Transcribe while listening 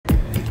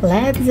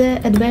Let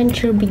the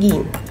adventure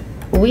begin.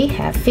 We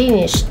have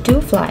finished 2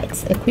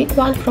 flights, a quick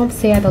one from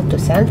Seattle to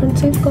San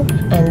Francisco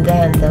and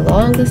then the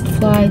longest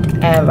flight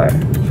ever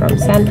from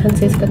San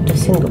Francisco to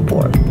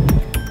Singapore.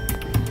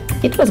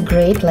 It was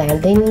great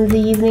landing in the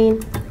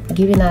evening,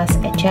 giving us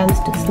a chance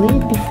to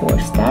sleep before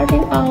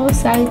starting our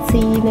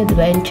sightseeing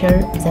adventure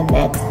the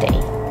next day.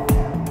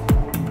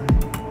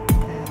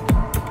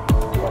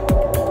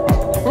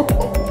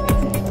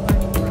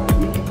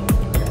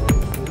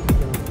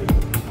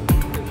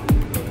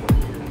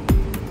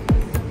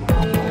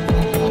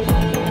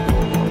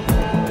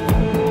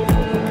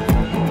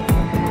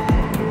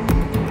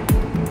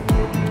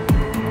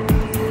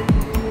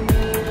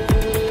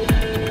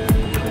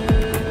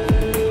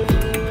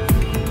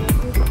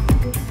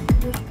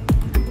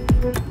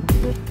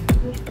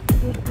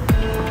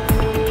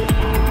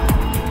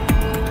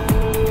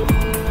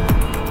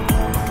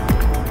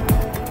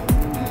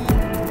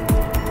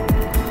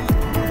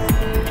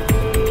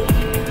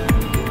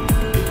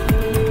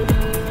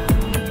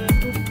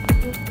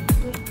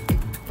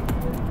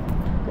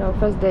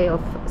 First day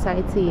of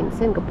sightseeing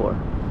Singapore.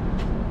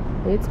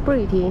 It's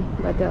pretty,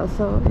 but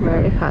also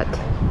very hot.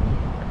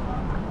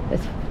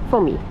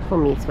 For me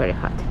it's very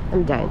hot.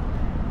 I'm dying.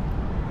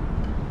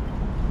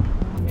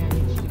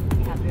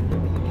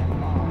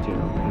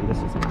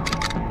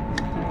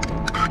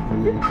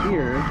 And then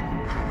here,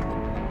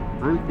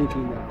 I'm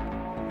thinking that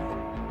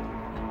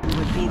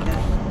would be the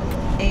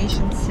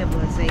Asian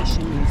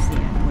Civilization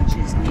Museum, which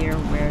is near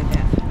where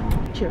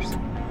that. Cheers.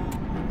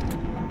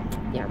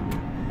 Yeah.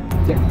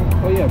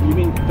 Oh yeah, you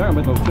mean talking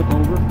about those tip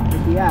over?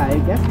 Yeah, I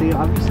guess they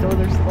obviously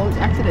there's all these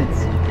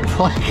accidents.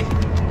 Like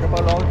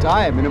about all the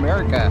time in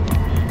America.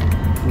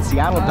 The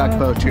Seattle duck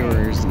boat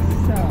tours. So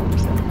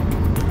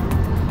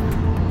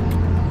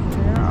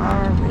where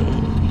are we?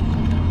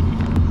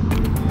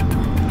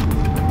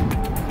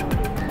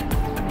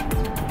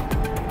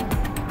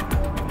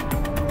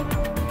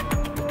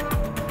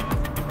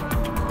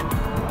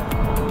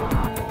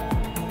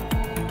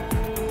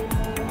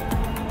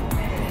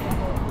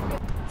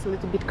 It's a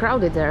little bit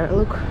crowded there.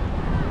 Look,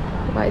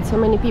 why it's so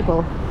many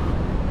people.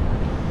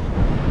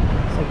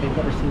 It's like they've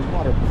never seen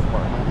water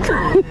before, huh?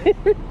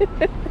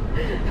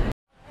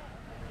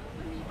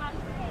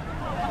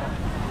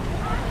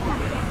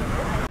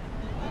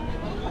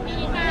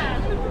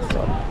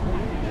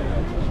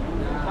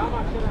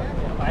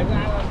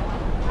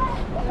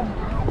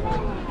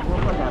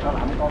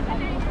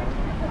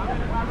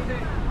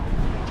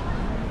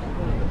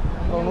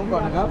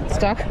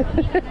 Stuck.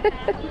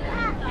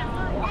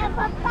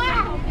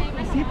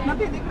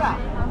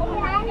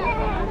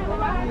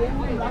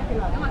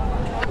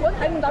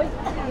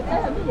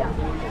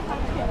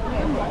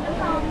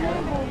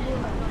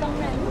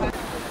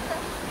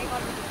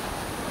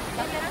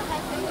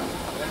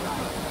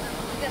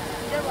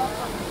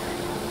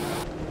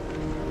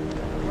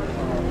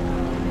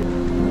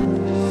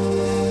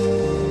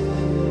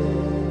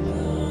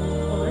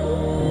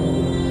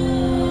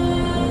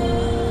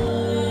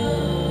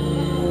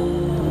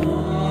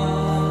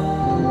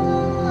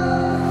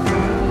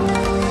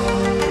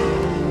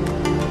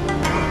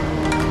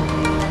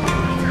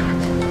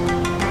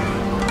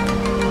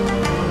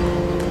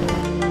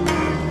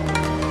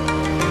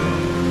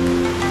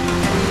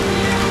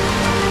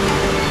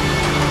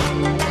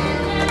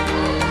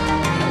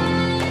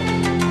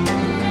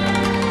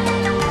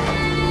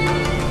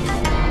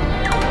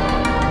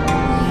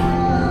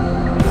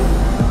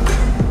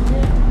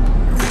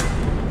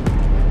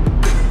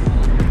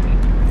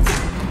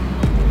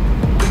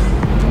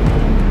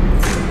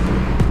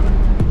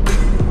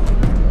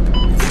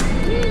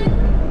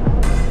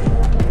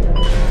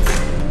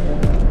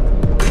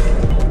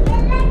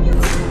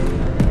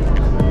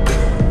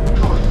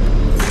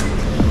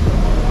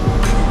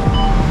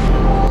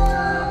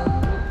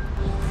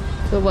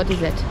 So what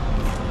is it?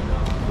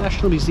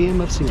 National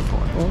Museum of Singapore.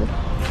 Oh.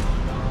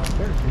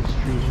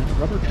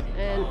 Rubber.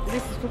 And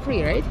this is for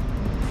free, right?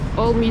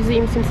 All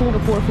museums in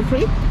Singapore for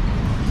free?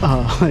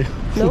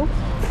 No?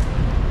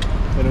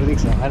 I don't think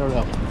so. I don't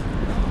know.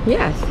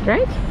 Yes,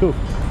 right? Who?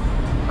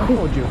 Who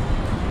told you?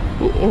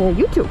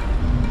 YouTube.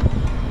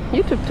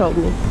 YouTube told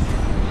me.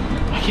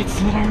 I can't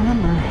say that I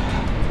remember.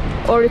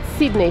 Or it's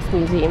Sydney's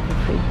museum for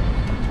free.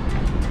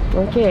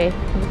 Okay,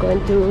 I'm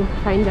going to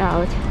find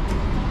out.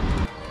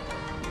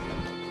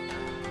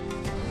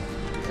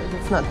 So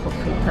it's not for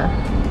free, huh?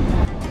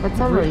 But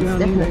somewhere it's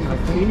definitely for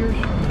free.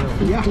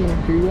 Yeah,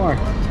 here you are.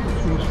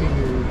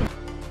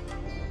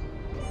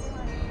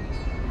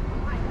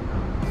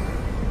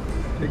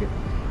 Take it.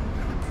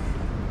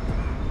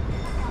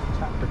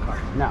 Tap the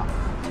card. Now.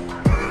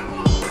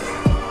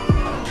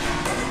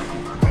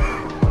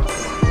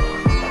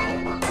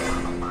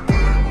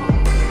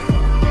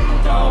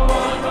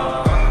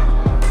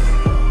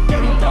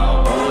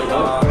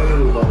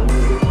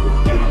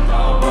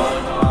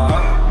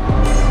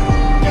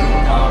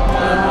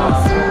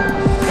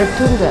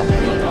 Rotunda,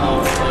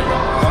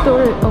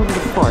 story of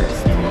the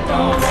forest.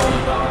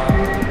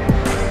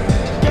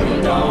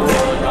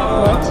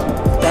 What?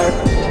 Dark.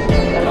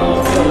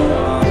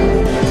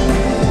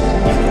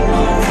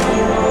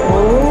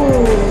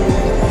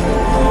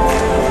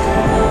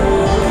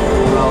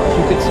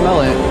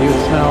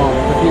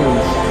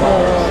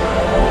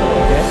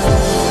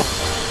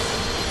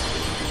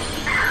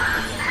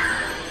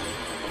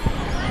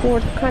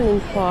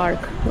 running park.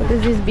 What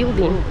is this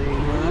building?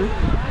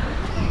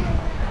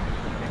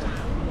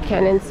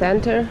 Canyon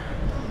Center.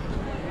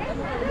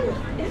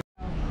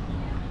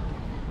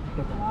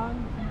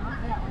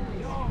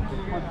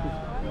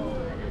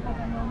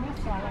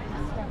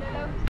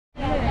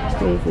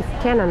 There's this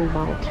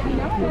cannonball tree.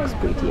 Looks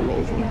pretty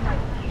amazing.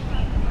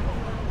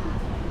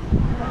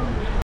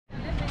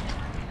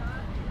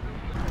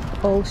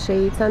 All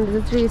shades under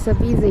the trees are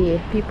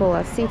busy. People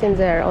are sitting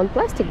there on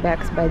plastic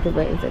bags, by the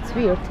way. That's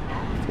weird.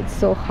 It's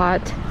so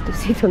hot to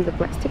sit on the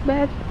plastic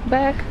bag.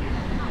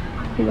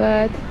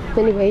 But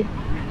anyway,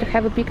 to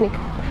have a picnic,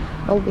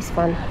 always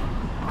fun.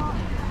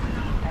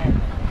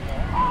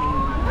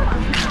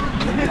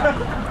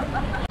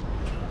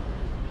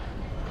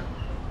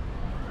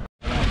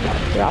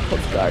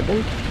 Raffles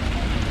Garden.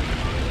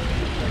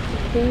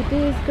 It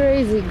is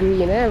crazy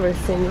green.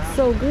 Everything is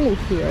so green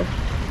here.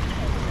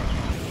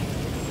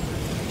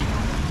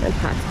 And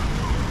hot.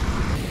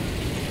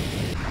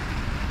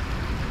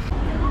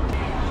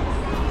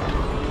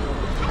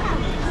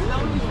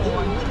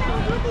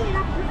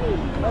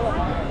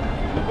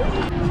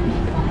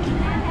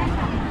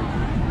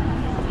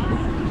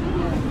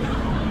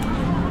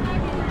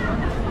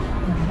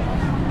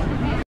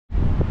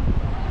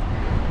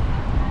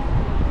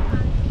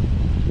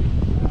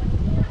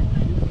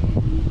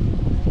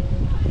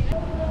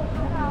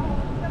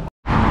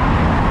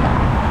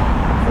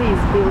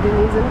 This building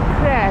is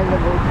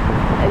incredible.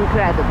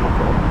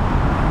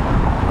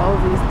 All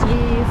these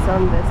trees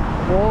on the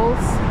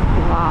walls.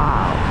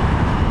 Wow.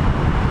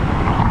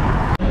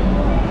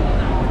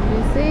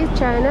 This is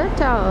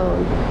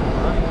Chinatown.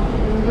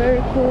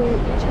 Very cool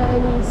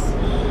Chinese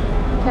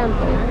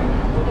temple.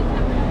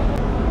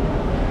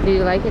 Do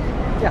you like it?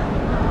 Yeah.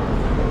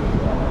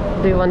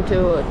 Do you want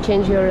to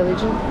change your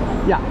religion?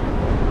 Yeah.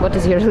 What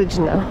is your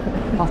religion now?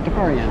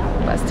 Pastafarian.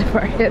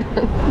 Pastafarian.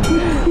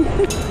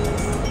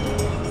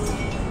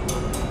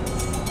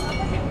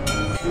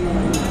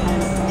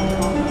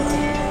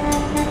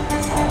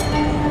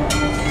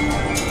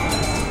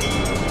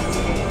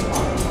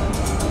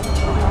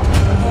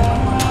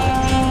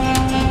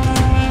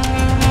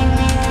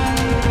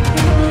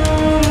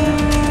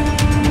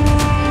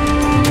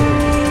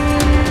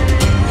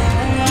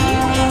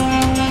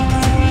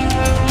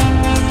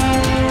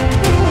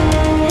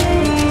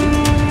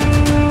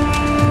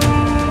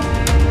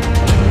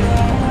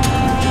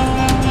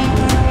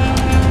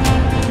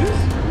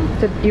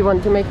 You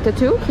want to make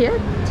tattoo here?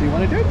 Do you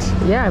want to do it?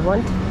 Yeah, I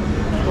want.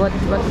 What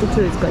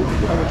tattoo is going to be?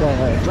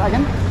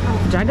 Dragon.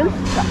 Dragon?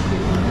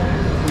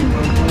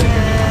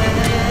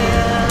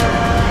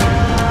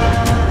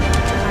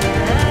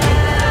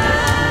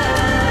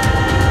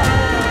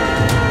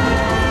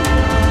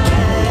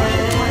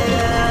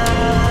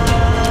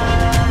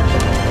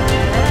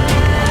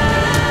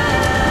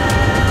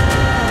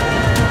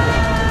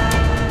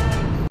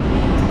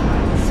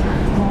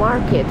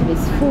 Market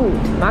with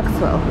food,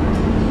 Maxwell.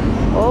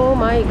 Oh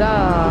my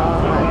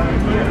god!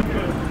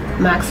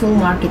 Maxwell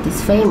Market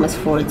is famous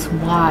for its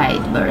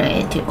wide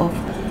variety of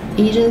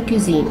Asian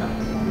cuisine.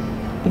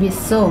 With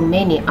so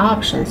many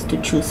options to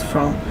choose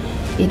from,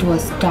 it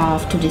was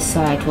tough to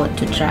decide what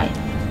to try.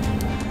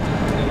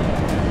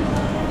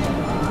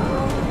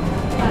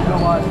 You know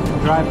what?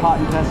 Dry pot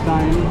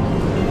intestine,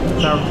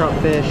 sauerkraut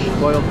fish,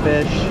 boiled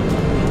fish.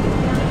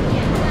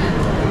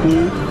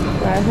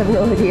 I have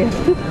no idea.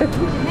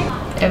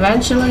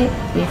 Eventually,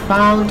 we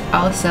found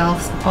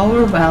ourselves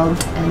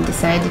overwhelmed and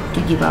decided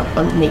to give up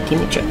on making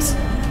the trips.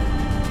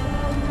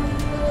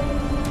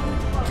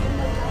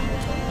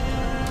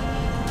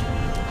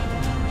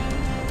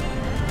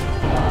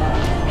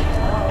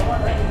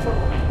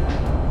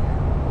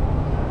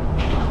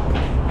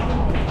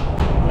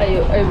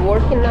 Are you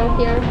working now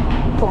here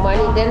for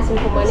money, dancing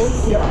for money?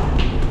 Yeah.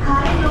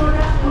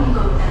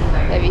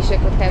 I wish I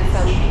could have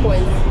some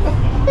coins.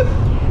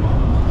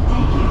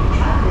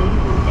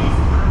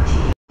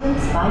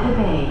 By the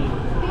bay.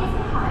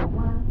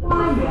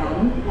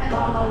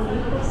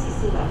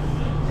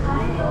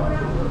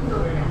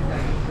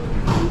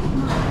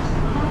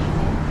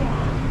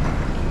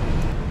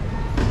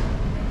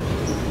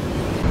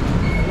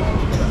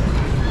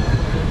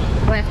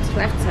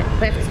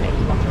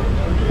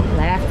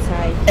 Left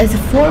side. As a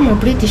former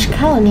British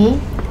colony,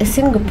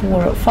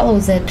 Singapore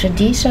follows the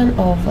tradition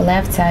of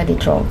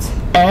left-sided roads,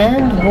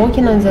 and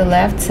walking on the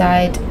left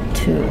side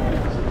too.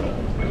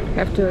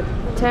 Have to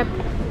tap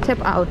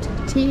out,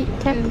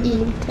 tap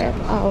in, tap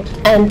out.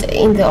 And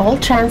in the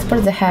old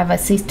transport they have a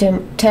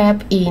system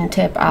tap in,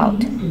 tap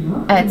out.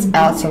 It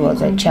also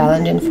was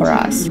challenging for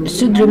us.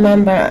 Should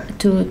remember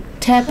to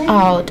tap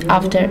out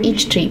after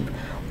each trip,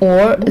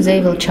 or they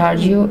will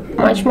charge you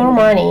much more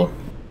money.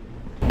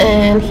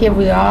 And here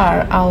we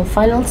are. Our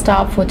final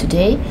stop for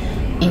today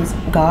is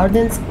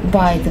Gardens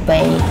by the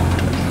Bay.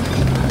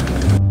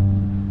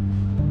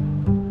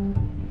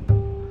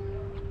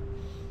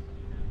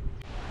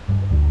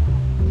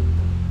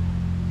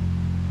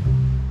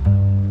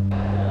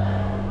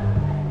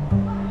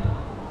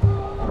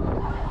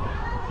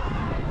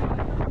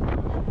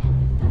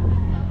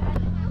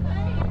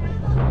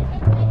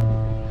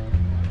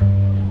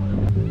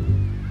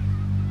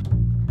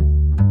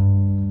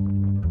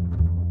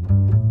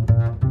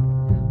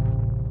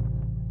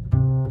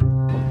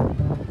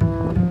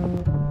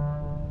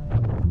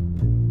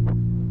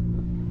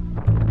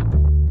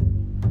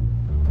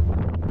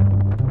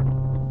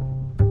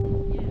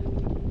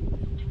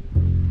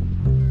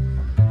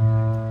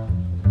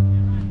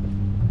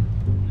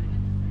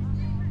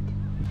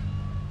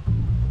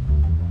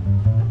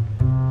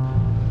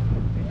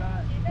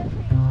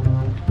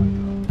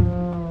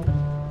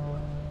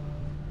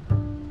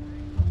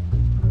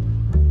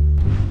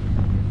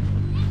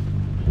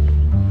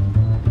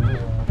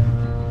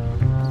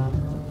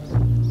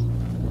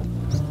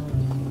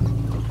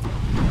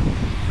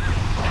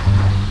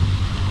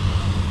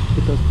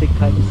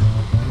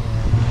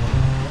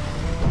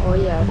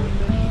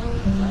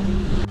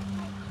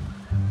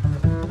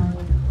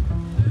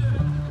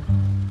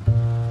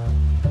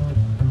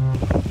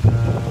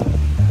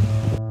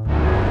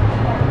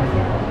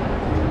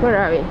 Where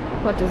are we?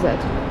 What is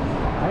that?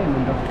 I am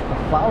in the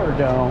Flower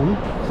Dome.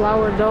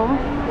 Flower Dome?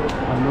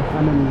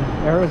 I'm in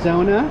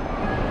Arizona,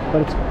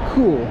 but it's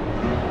cool.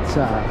 It's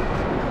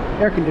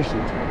air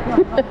conditioned.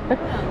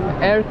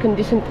 Air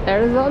conditioned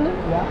Arizona?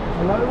 Yeah.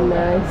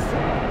 Nice.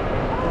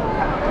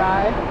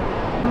 Guy.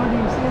 What do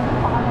you see in the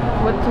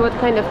bottom? What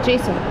kind of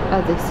trees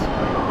are these?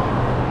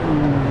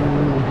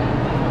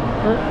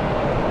 Huh?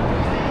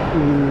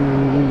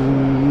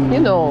 You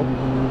know.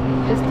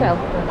 Just tell.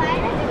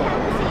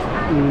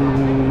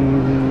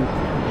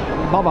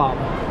 Baobab.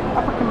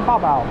 African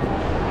baobab.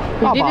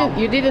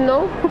 You didn't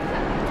know?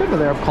 People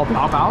there are called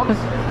baobabs.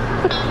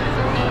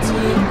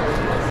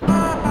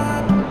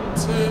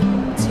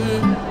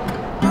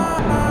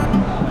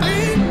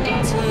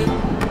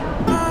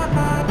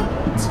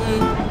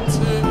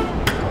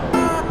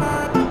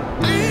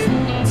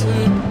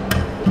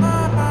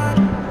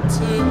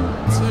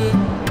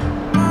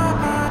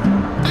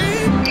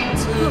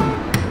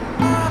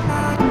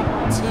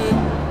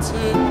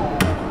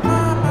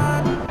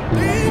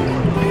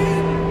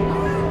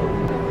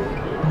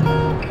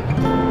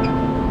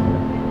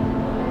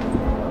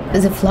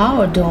 The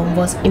Flower Dome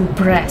was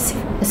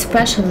impressive,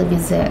 especially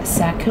with the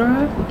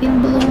sakura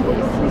in bloom.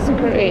 It's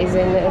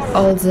craziness.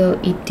 Although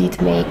it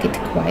did make it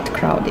quite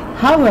crowded.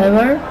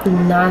 However,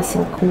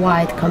 nothing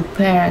quite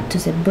compared to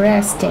the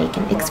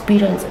breathtaking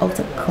experience of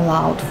the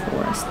cloud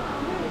forest.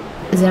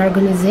 The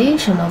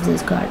organization of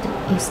this garden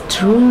is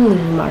truly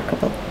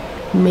remarkable,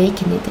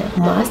 making it a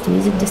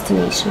must-visit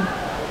destination.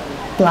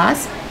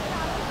 Plus,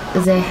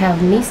 they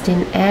have mist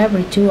in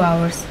every 2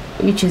 hours,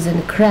 which is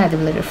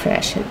incredibly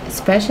refreshing,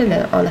 especially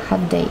on a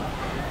hot day.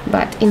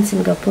 But in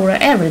Singapore,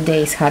 every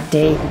day is hot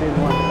day.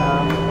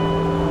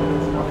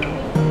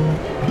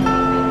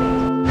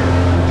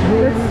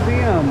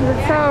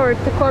 That's our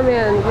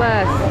Tacomian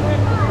glass.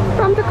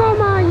 From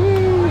Tacoma,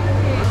 yay!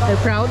 They're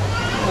proud?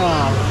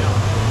 Oh.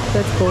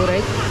 That's cool,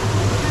 right?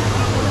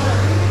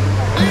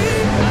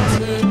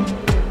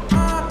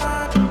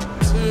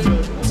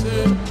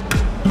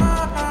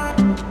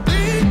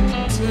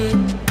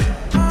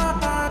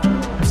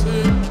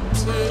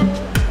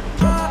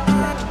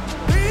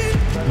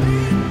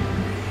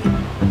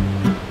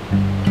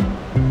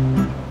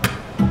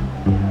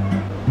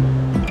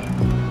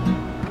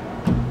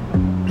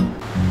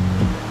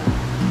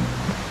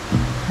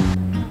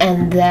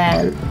 And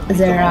then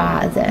there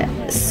are the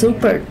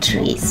super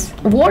trees.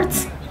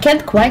 Words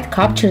can't quite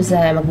capture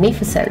their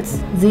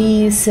magnificence.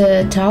 These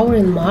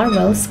towering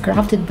marvels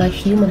crafted by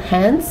human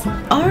hands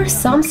are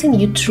something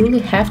you truly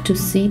have to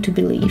see to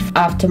believe.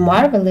 After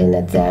marveling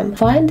at them,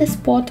 find a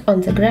spot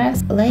on the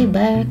grass, lay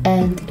back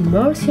and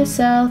immerse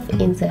yourself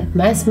in the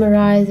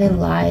mesmerizing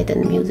light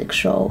and music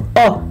show.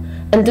 Oh,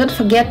 and don't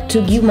forget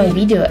to give my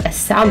video a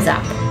thumbs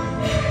up.